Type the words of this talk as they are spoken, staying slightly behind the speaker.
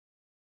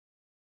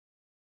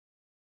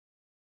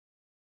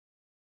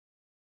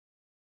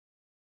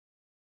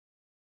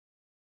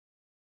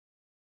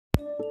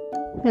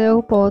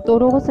Hello po,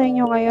 turo ko sa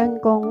inyo ngayon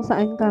kung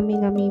saan kami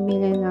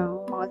namimili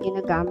ng mga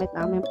ginagamit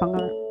namin pang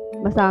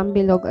basahang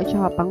bilog at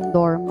saka pang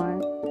doormat.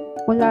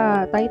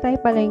 Mula Taytay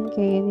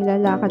Palengke,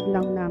 nilalakad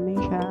lang namin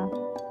siya.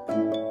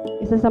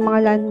 Isa sa mga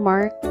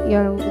landmark,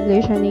 yung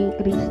Iglesia ni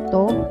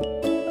Cristo.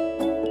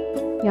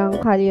 Yung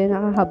kalye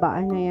na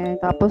kahabaan na yan.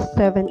 Tapos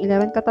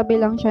 7-Eleven,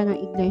 katabi lang siya ng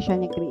Iglesia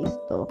ni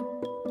Cristo.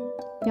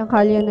 Yung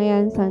kalye na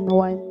yan, San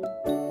Juan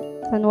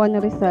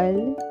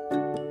Rizal.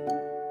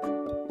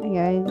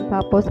 Ayan.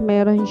 Tapos,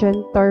 meron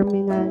dyan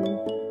terminal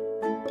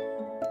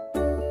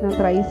ng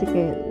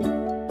tricycle.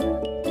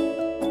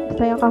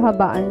 Basta yung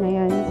kahabaan na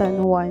yan, San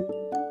Juan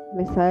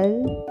Rizal.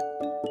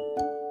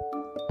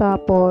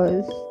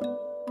 Tapos,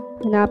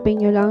 hanapin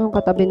nyo lang yung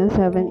katabi ng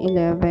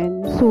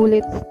 7-Eleven.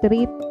 Sulit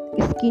Street.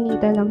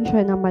 Iskinita lang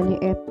siya na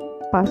maliit.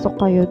 Pasok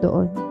kayo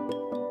doon.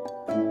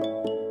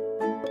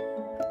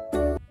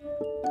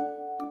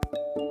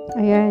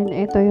 Ayan,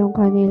 ito yung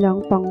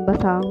kanilang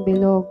pangbasahang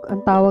bilog.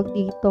 Ang tawag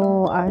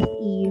dito as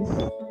is.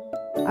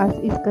 As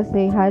is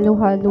kasi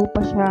halo-halo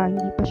pa siya,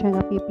 hindi pa siya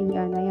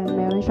napipilian. Ayan,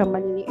 meron siya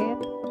maliliit,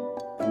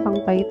 pang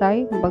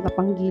taytay, kumbaga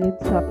pang gilid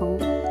sa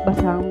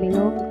pangbasahang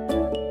bilog.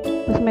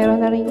 Tapos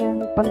meron na rin yan,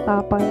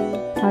 pantapay,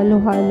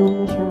 halo-halo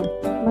na siya.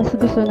 Mas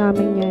gusto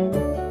namin yan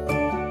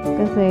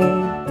kasi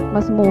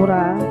mas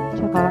mura,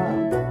 tsaka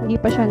hindi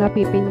pa siya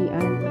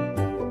napipilian.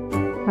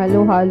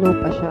 Halo-halo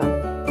pa siya.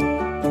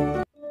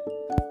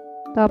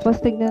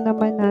 Tapos, tignan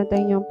naman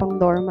natin yung pang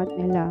doormat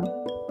nila.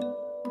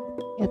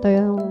 Ito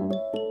yung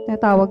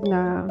natawag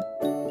na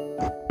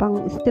pang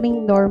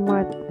string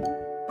doormat.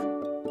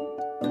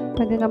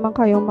 Pwede naman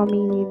kayong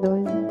mamili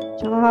doon.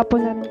 Tsaka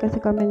hapon na rin kasi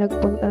kami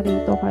nagpunta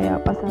rito, kaya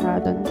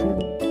pasarado na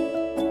sila.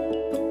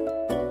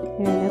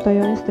 Ayan, ito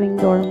yung string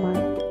doormat.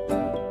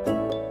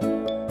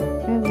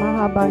 Ayan,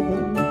 mahaba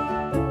din.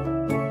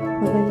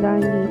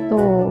 Magandaan dito.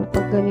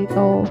 Pag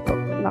ganito,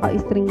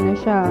 naka-string na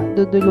siya,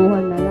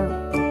 duduluhan na lang.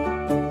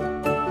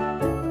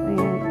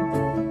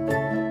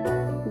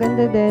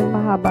 Ganda din,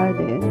 mahaba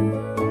din.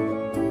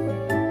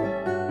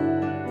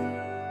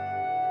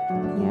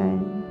 Yan.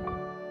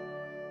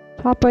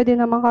 Saka pwede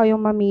naman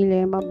kayong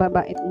mamili,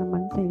 mababait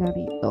naman sila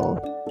rito.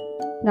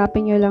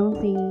 Hanapin nyo lang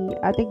si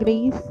Ate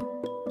Grace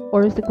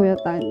or si Kuya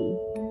Tan.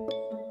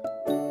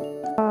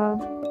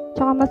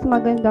 Tsaka mas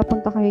maganda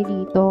punta kayo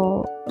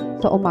dito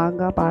sa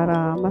umaga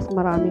para mas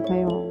marami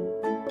kayong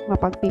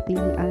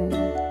mapagpipilian.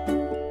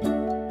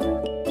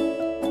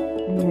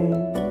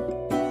 Ayan.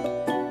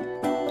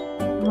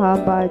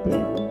 Haba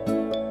din.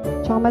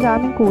 Tsaka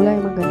madaming kulay,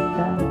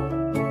 maganda.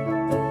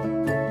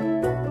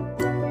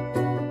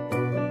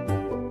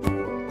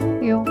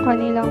 Yung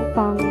kanilang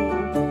pang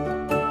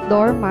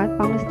doormat,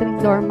 pang string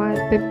doormat,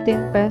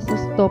 15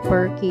 pesos to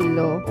per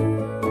kilo.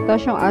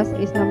 Tapos yung as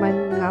is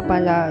naman nga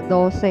pala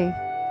 12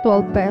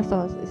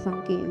 pesos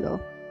isang kilo.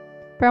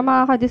 Pero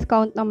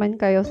makaka-discount naman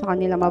kayo sa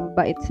kanila,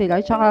 mababait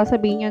sila. Tsaka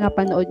sabihin nyo na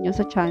panood nyo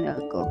sa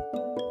channel ko.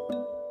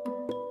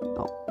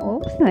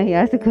 Oops,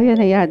 nahiya. Si Kuya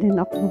nahiya din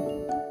ako.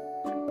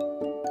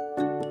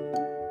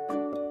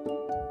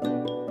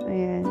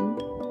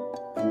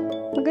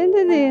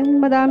 Maganda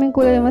din. Madaming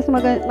kulay. Mas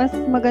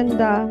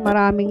maganda.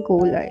 Maraming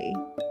kulay.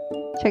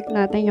 Check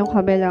natin yung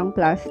kabilang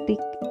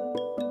plastic.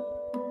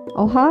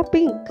 Oh, ha,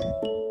 pink.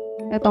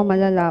 Ito,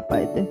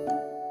 malalapad.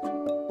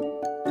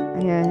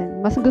 Ayan.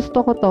 Mas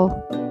gusto ko to.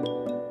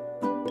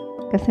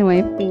 Kasi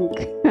may pink.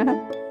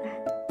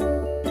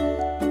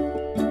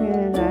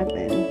 Ayan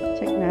natin.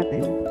 Check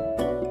natin.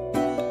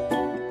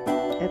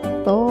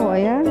 Ito.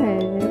 Ayan.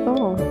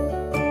 Ito.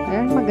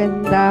 Ayan,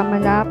 maganda.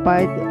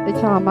 Malapad. At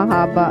saka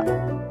mahaba.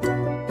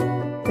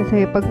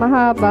 Kasi pag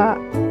mahaba,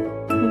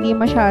 hindi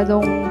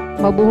masyadong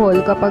mabuhol.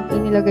 Kapag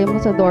inilagay mo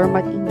sa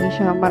doormat, hindi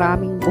siya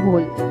maraming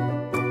buhol.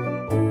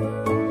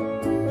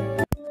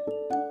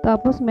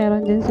 Tapos,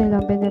 meron din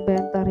silang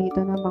binibenta rito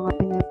ng mga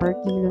per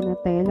kilo na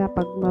tela.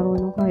 Pag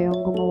marunong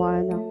kayong gumawa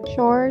ng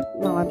short,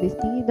 mga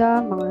bestida,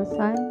 mga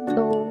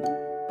sando.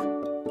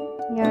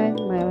 Yan,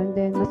 meron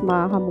din. Mas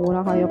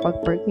makakamura kayo pag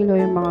per kilo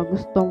yung mga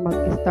gustong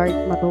mag-start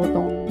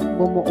matutong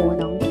bumuo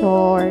ng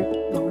short,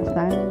 mga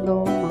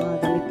sando, mga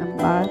damit ng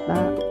bata.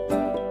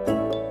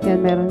 Yan,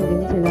 meron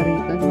din sila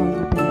rito noon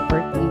na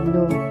per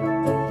kilo.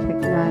 Check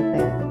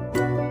natin.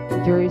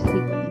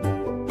 Jersey.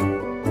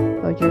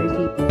 So,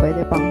 jersey,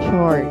 pwede pang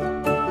short,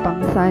 pang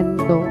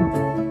sando.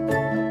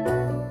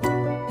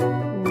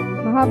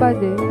 Yan, mahaba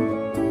din.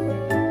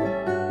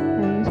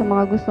 Yan, sa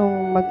mga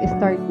gustong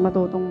mag-start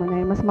matutong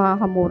manay, mas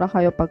makakamura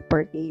kayo pag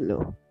per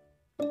kilo.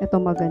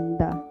 Ito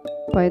maganda.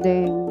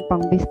 Pwedeng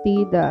pang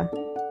bestida,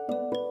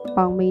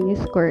 pang mini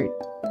skirt.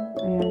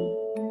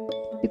 Ayan.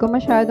 Hindi ko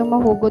masyadong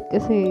mahugot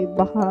kasi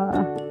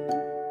baka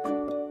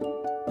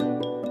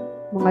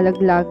mga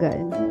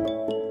laglagan.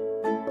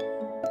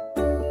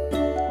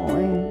 O,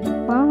 ayan.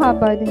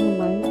 Mahaba din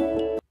naman.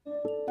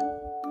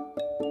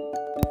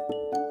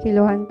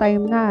 Kiluhan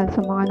time na.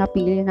 Sa mga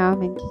napili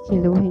namin,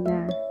 kikiluhin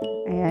na.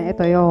 Ayan,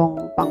 ito yung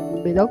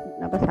pangbilog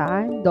na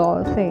basahan.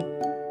 12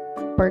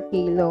 per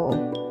kilo.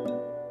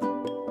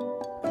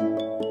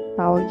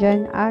 Tawag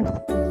dyan as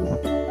is.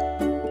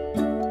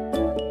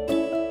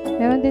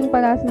 Meron din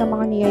pala sila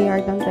mga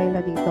niyayardang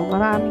tela dito.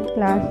 Maraming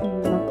klase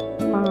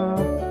mga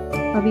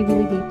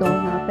mabibili dito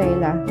na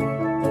tela.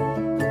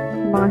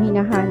 Mga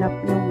hinahanap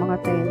yung mga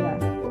tela.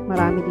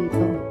 Marami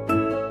dito.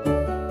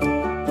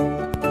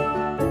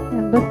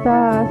 Yan,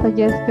 basta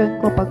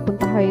suggestion ko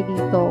pagpunta kayo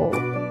dito,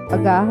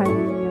 agahan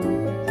ninyo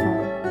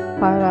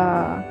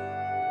para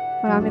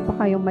marami pa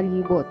kayong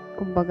malibot.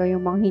 Kumbaga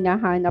yung mga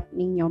hinahanap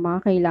ninyo, mga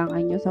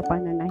kailangan nyo sa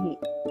pananahi.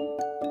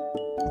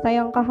 Basta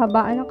yung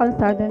kahabaan ng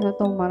kalsada na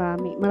to,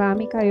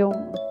 marami kayong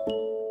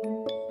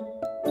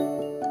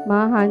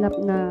mahanap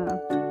na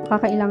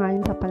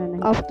kakailanganin sa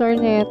pananahi. After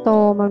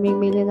neto,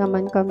 mamimili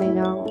naman kami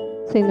ng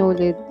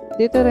sinulid.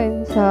 Dito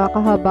rin sa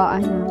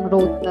kahabaan ng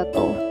road na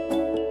to.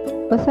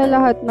 Basta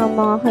lahat ng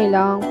mga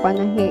kailangang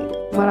panahi,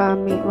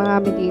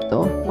 marami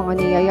dito. Mga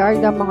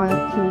niyayarda, mga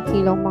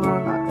kinikilong mga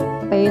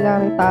tela,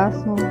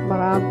 retaso,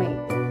 marami.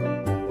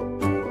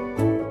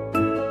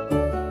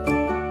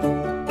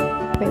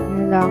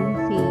 Pwede lang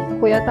si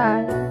Kuya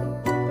Tan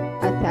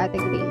at si Ate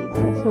Grace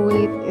sa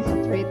Sulit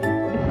Street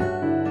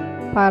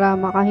para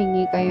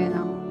makahingi kayo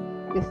ng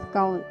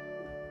discount.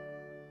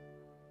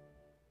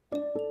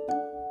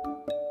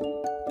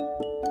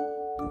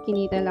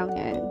 Kinita lang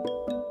yan.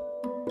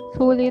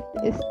 Sulit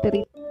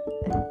Street.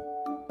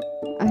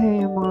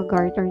 Ayan yung mga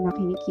garter na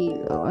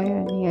kinikilo.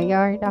 Ayan,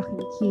 niyayarda,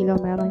 kinikilo,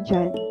 meron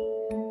dyan.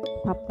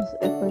 Tapos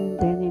ito yung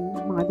denim,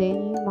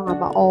 mga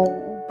baong.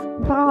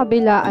 Sa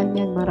kabilaan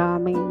yan,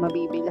 maraming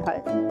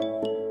mabibilhan.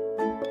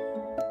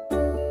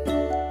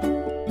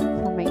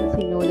 Sa may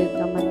sinulid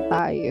naman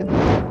tayo.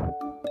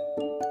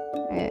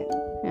 Ayan,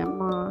 yung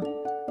mga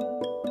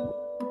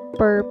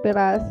per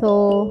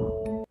piraso,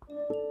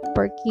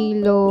 per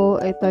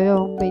kilo, ito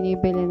yung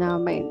binibili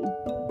namin.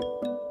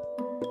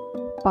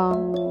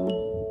 Pang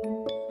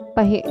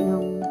tahi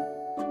ng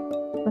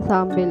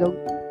basahang bilog.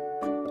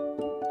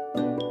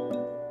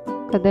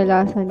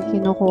 Kadalasan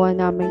kinukuha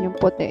namin yung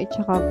puti at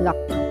saka black.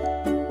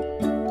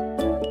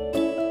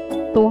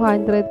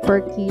 200 per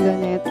kilo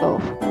neto.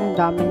 Ang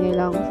dami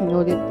nilang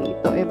sinulit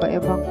dito.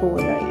 Iba-ibang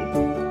kulay.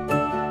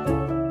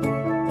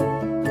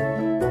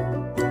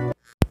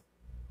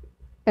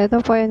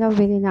 Ito po yung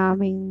nabili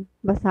naming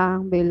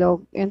basahang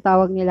bilog. Yung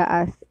tawag nila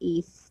as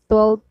is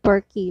 12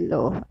 per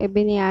kilo.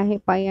 Biniyahe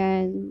pa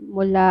yan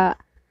mula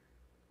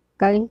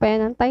galing pa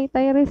yan ng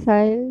Taytay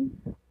Rizal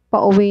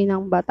pauwi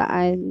ng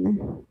Bataan.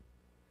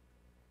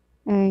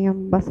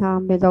 Yung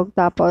basahang bilog.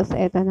 Tapos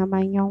ito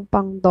naman yung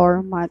pang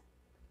doormat.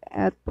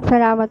 At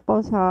salamat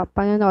po sa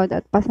panonood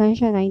at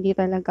pasensya na hindi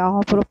talaga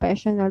ako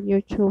professional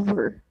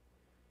YouTuber.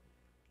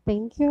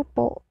 Thank you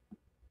po.